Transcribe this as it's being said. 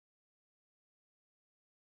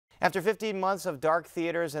After 15 months of dark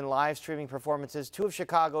theaters and live streaming performances, two of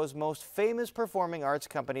Chicago's most famous performing arts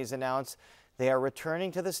companies announced they are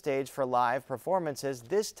returning to the stage for live performances,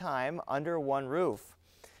 this time under one roof.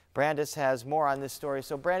 Brandis has more on this story.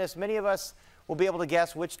 So Brandis, many of us will be able to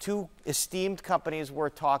guess which two esteemed companies we're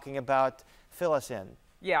talking about. Fill us in.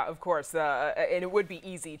 Yeah, of course, and it would be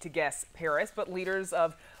easy to guess Paris, but leaders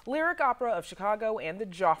of Lyric Opera of Chicago and the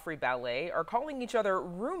Joffrey Ballet are calling each other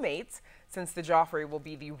roommates, since the Joffrey will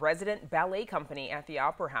be the resident ballet company at the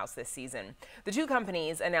Opera House this season. The two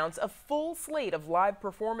companies announced a full slate of live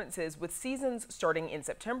performances with seasons starting in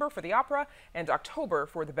September for the opera and October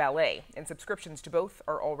for the ballet, and subscriptions to both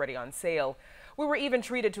are already on sale. We were even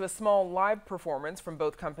treated to a small live performance from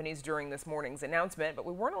both companies during this morning's announcement, but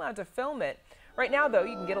we weren't allowed to film it. Right now, though,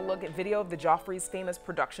 you can get a look at video of the Joffrey's famous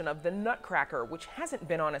production of The Nutcracker, which hasn't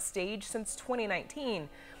been on a stage since 2019.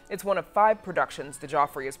 It's one of 5 productions the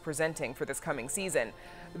Joffrey is presenting for this coming season.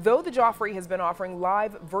 Though the Joffrey has been offering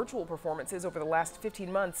live virtual performances over the last 15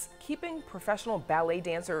 months, keeping professional ballet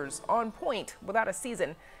dancers on point without a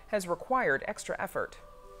season has required extra effort.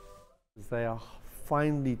 They are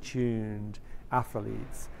finely tuned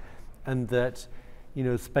athletes, and that, you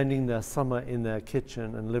know, spending their summer in their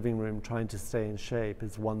kitchen and living room trying to stay in shape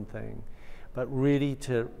is one thing, but really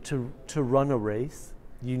to run a race,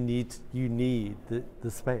 you need the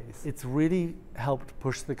space. It's really helped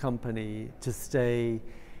push the company to stay,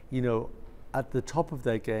 you know, at the top of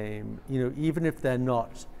their game. You know, even if they're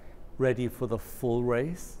not ready for the full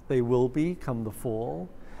race, they will be come the fall.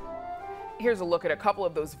 Here's a look at a couple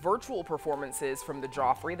of those virtual performances from the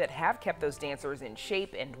Joffrey that have kept those dancers in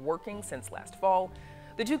shape and working since last fall.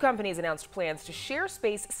 The two companies announced plans to share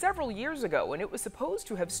space several years ago, and it was supposed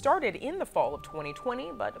to have started in the fall of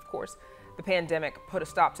 2020, but of course, the pandemic put a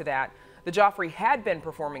stop to that. The Joffrey had been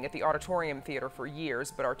performing at the Auditorium Theater for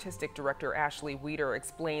years, but artistic director Ashley Weeder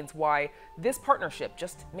explains why this partnership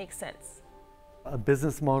just makes sense. A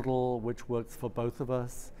business model which works for both of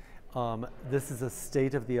us. This is a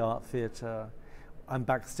state-of-the-art theater, and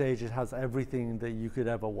backstage it has everything that you could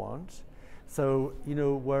ever want. So, you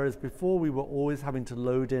know, whereas before we were always having to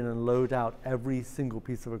load in and load out every single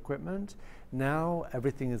piece of equipment, now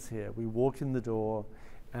everything is here. We walk in the door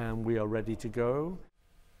and we are ready to go.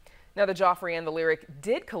 Now, the Joffrey and the Lyric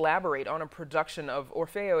did collaborate on a production of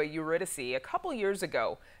Orfeo e Eurydice a couple years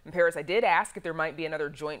ago. In Paris, I did ask if there might be another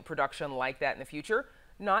joint production like that in the future.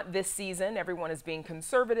 Not this season. Everyone is being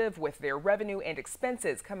conservative with their revenue and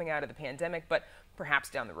expenses coming out of the pandemic, but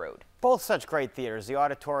perhaps down the road. Both such great theaters, the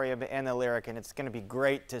Auditorium and the Lyric, and it's going to be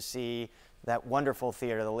great to see that wonderful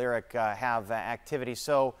theater, the Lyric, have activity.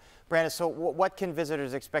 So, Brandis, so what can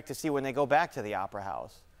visitors expect to see when they go back to the Opera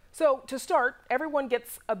House? So, to start, everyone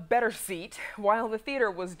gets a better seat. While the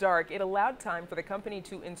theater was dark, it allowed time for the company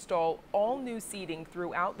to install all new seating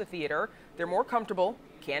throughout the theater. They're more comfortable,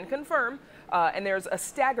 can confirm, and there's a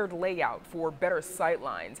staggered layout for better sight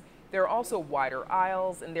lines. There are also wider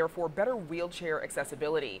aisles and therefore better wheelchair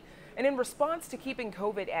accessibility. And in response to keeping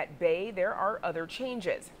COVID at bay, there are other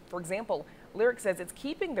changes. For example, Lyric says it's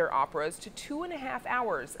keeping their operas to 2.5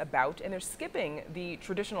 hours about, and they're skipping the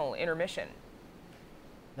traditional intermission.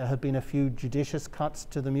 There have been a few judicious cuts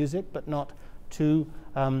to the music, but not too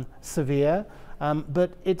severe.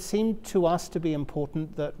 But it seemed to us to be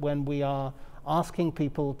important that when we are asking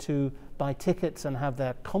people to buy tickets and have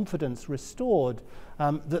their confidence restored,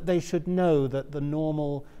 that they should know that the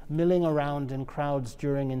normal milling around in crowds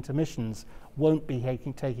during intermissions won't be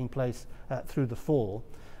taking place through the fall.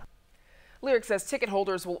 Lyric says ticket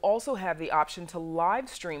holders will also have the option to live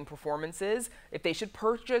stream performances if they should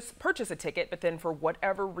purchase a ticket, but then for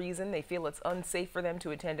whatever reason they feel it's unsafe for them to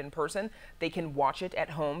attend in person, they can watch it at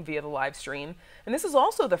home via the live stream. And this is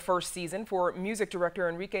also the first season for music director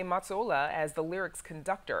Enrique Mazzola as the Lyric's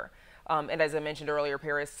conductor. And as I mentioned earlier,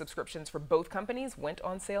 Paris, subscriptions for both companies went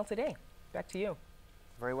on sale today. Back to you.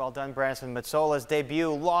 Very well done, Brandis. And Mazzola's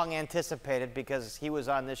debut, long anticipated, because he was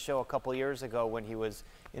on this show a couple years ago when he was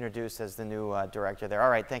introduced as the new director there.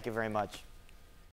 All right, thank you very much.